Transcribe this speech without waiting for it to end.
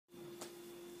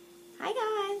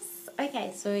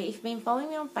Okay, so if you've been following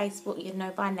me on Facebook, you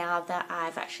know by now that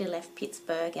I've actually left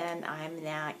Pittsburgh and I'm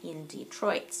now in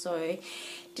Detroit. So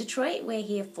Detroit, we're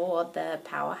here for the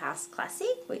Powerhouse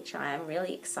Classic, which I am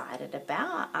really excited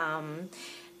about.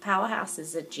 Powerhouse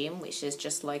is a gym which is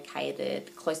just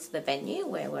located close to the venue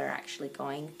where we're actually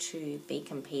going to be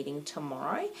competing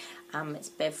tomorrow. It's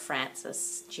Bev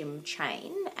Francis gym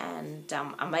chain, and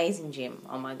amazing gym.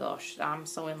 Oh my gosh, I'm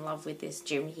so in love with this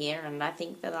gym here, and I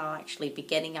think that I'll actually be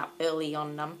getting up early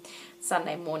on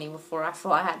Sunday morning before I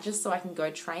fly out just so I can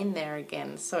go train there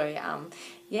again. So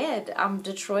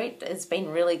Detroit has been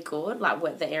really good.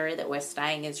 Like the area that we're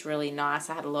staying is really nice.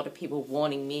 I had a lot of people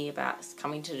warning me about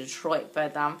coming to Detroit,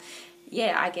 but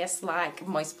yeah, I guess like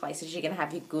most places you're going to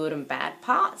have your good and bad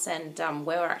parts, and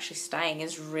where we're actually staying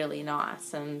is really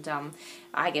nice, and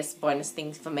I guess bonus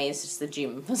things for me is just the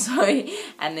gym, so,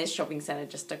 and there's shopping centre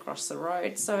just across the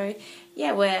road. So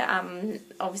yeah, we're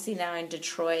obviously now in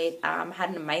Detroit.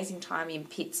 Had an amazing time in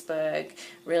Pittsburgh,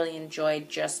 really enjoyed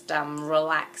just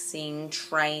relaxing,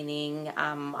 training.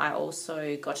 I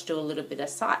also got to do a little bit of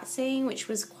sightseeing, which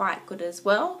was quite good as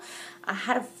well. I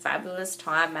had a fabulous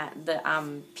time at the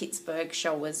Pittsburgh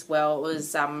show as well. It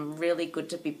was really good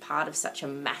to be part of such a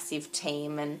massive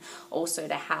team, and also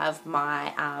to have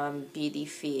my Beauty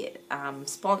Fit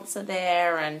sponsor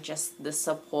there and just the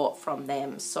support from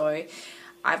them. So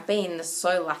I've been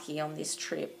so lucky on this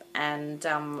trip, and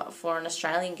for an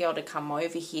Australian girl to come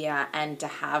over here and to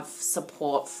have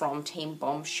support from Team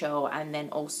Bombshell and then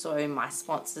also my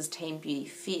sponsors Team Beauty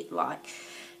Fit, like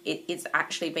it's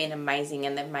actually been amazing,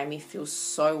 and they've made me feel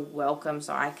so welcome.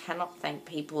 So I cannot thank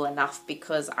people enough,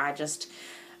 because I just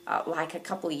like a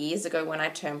couple of years ago when I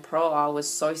turned pro, I was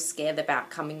so scared about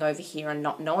coming over here and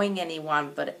not knowing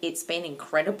anyone, but it's been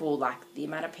incredible, like the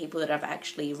amount of people that I've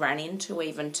actually ran into.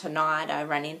 Even tonight I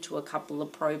ran into a couple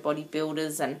of pro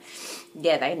bodybuilders, and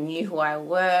yeah, they knew who I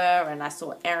were, and I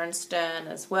saw Erin Stern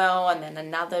as well, and then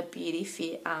another Beauty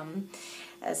Fit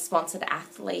a sponsored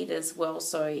athlete as well.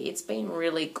 So it's been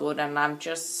really good, and I'm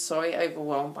just so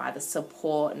overwhelmed by the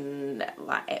support and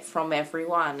like from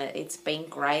everyone. It's been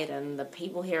great, and the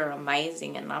people here are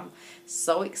amazing, and I'm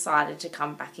so excited to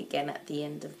come back again at the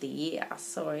end of the year.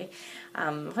 So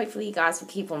hopefully you guys will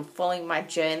keep on following my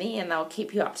journey, and I'll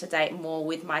keep you up to date more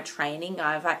with my training.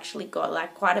 I've actually got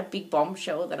like quite a big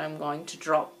bombshell that I'm going to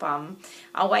drop.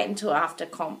 I'll wait until after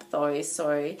comp though,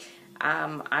 so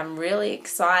I'm really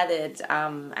excited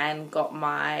and got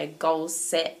my goals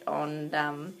set on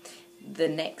the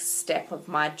next step of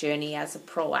my journey as a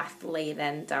pro athlete,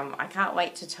 and I can't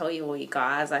wait to tell you all, you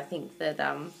guys. I think that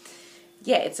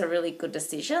yeah, it's a really good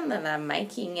decision that I'm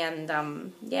making,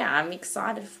 and yeah, I'm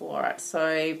excited for it.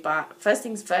 So, but first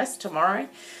things first, tomorrow.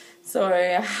 So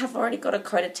I've already got a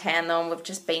coat of tan on. We've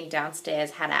just been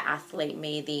downstairs, had an athlete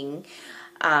meeting.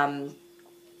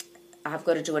 I've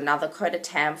got to do another coat of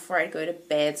tan before I go to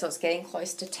bed, so it's getting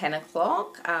close to 10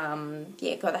 o'clock.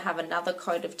 Yeah, got to have another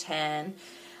coat of tan,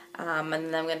 and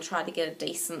then I'm going to try to get a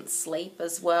decent sleep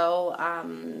as well.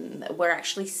 We're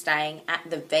actually staying at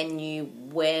the venue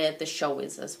where the show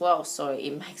is as well, so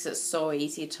it makes it so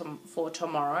easy for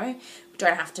tomorrow. We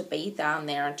don't have to be down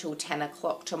there until 10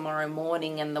 o'clock tomorrow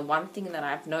morning, and the one thing that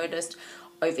I've noticed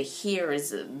over here is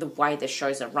the way the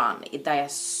shows are run. They are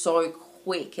so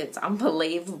quick, it's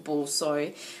unbelievable.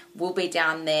 So we'll be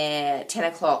down there 10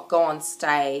 o'clock, go on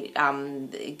stage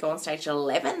at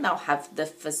 11. They'll have the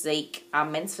physique,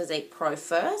 men's physique pro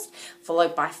first,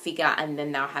 followed by figure, and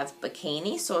then they'll have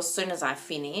bikini. So as soon as I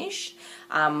finish,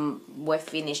 we're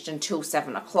finished until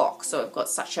 7 o'clock. So we've got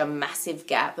such a massive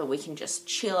gap that we can just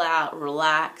chill out,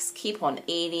 relax, keep on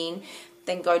eating,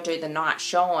 then go do the night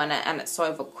show, and it's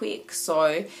over quick.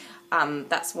 So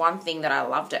that's one thing that I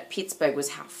loved at Pittsburgh, was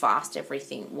how fast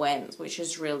everything went, which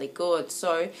is really good.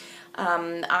 So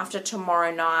after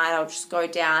tomorrow night, I'll just go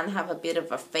down, have a bit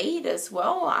of a feed as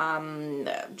well,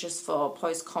 just for a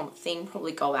post-comp thing,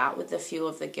 probably go out with a few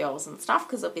of the girls and stuff,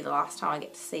 because it'll be the last time I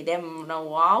get to see them in a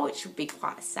while, which would be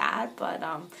quite sad. But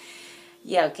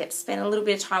yeah, I'll get to spend a little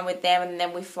bit of time with them, and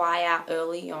then we fly out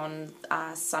early on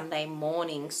Sunday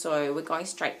morning. So we're going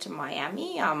straight to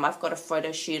Miami. I've got a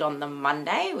photo shoot on the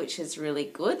Monday, which is really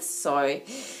good. So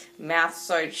mouth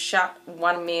sewed shut,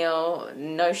 one meal,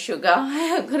 no sugar.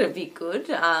 Gonna be good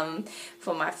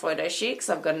for my photo shoot, because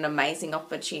I've got an amazing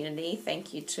opportunity.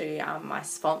 Thank you to my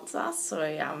sponsor. So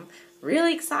I'm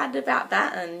really excited about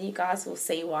that, and you guys will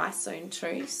see why soon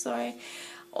too. So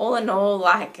all in all,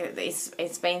 like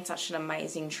it's been such an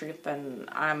amazing trip,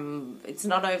 and it's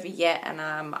not over yet, and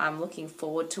I'm looking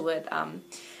forward to it.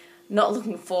 not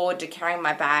looking forward to carrying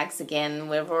my bags again.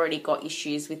 We've already got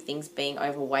issues with things being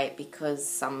overweight because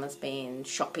Summer's been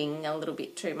shopping a little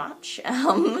bit too much.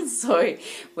 So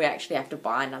we actually have to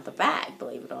buy another bag,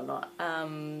 believe it or not.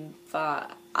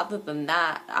 But other than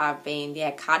that, I've been,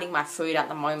 carting my food at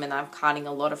the moment. I'm carting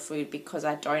a lot of food because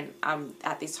I don't,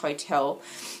 at this hotel,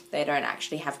 they don't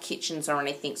actually have kitchens or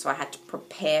anything. So I had to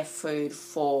prepare food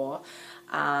for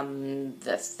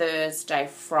the Thursday,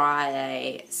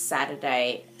 Friday,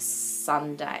 Saturday,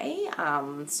 Sunday.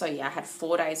 So yeah, I had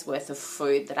 4 days worth of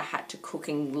food that I had to cook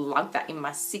and lug that in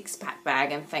my 6-pack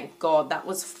bag, and thank God that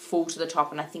was full to the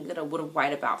top, and I think that I would have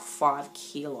weighed about 5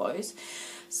 kilos.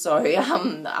 So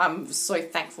I'm so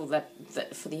thankful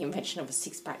that for the invention of a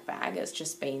 6-pack bag. It's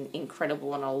just been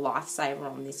incredible and a lifesaver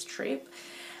on this trip.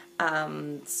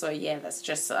 So yeah, that's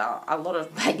just a lot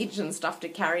of baggage and stuff to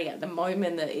carry at the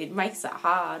moment. It makes it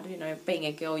hard, you know, being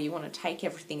a girl, you want to take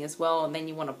everything as well, and then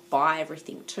you want to buy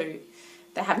everything too.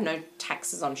 They have no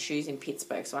taxes on shoes in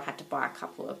Pittsburgh, so I had to buy a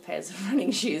couple of pairs of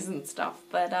running shoes and stuff.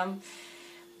 But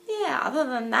yeah, other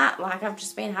than that, like, I've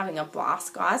just been having a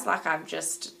blast, guys. Like, I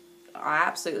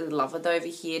absolutely love it over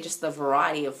here, just the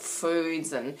variety of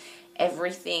foods and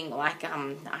everything. Like,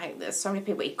 there's so many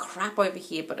people eat crap over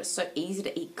here, but it's so easy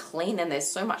to eat clean, and there's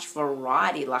so much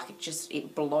variety. Like,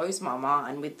 it blows my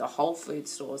mind with the whole food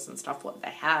stores and stuff, what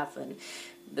they have, and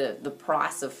the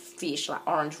price of fish. Like,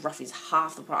 orange rough is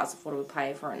half the price of what we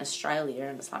pay for in Australia,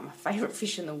 and it's like my favourite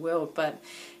fish in the world. But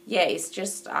yeah, it's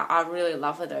just, I really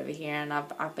love it over here, and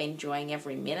I've been enjoying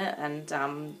every minute,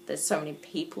 and there's so many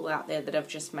people out there that have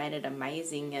just made it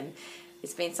amazing, and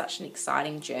it's been such an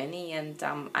exciting journey, and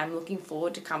I'm looking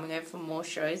forward to coming over for more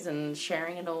shows and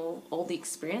sharing it all the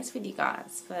experience with you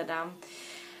guys. But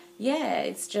yeah,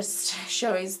 it just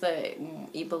shows that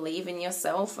you believe in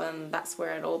yourself, and that's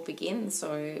where it all begins.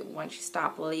 So once you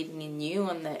start believing in you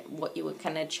and that what you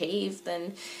can achieve,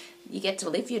 then you get to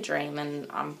live your dream, and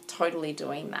I'm totally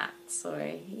doing that.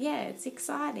 So yeah, it's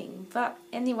exciting. But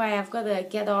anyway, I've got to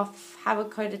get off, have a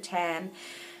coat of tan,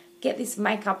 get this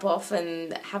makeup off,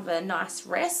 and have a nice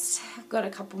rest. I've got a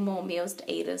couple more meals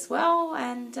to eat as well,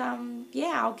 and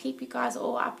yeah, I'll keep you guys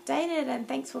all updated, and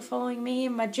thanks for following me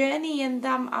in my journey, and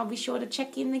I'll be sure to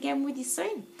check in again with you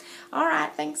soon.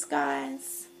 Alright, thanks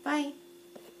guys. Bye.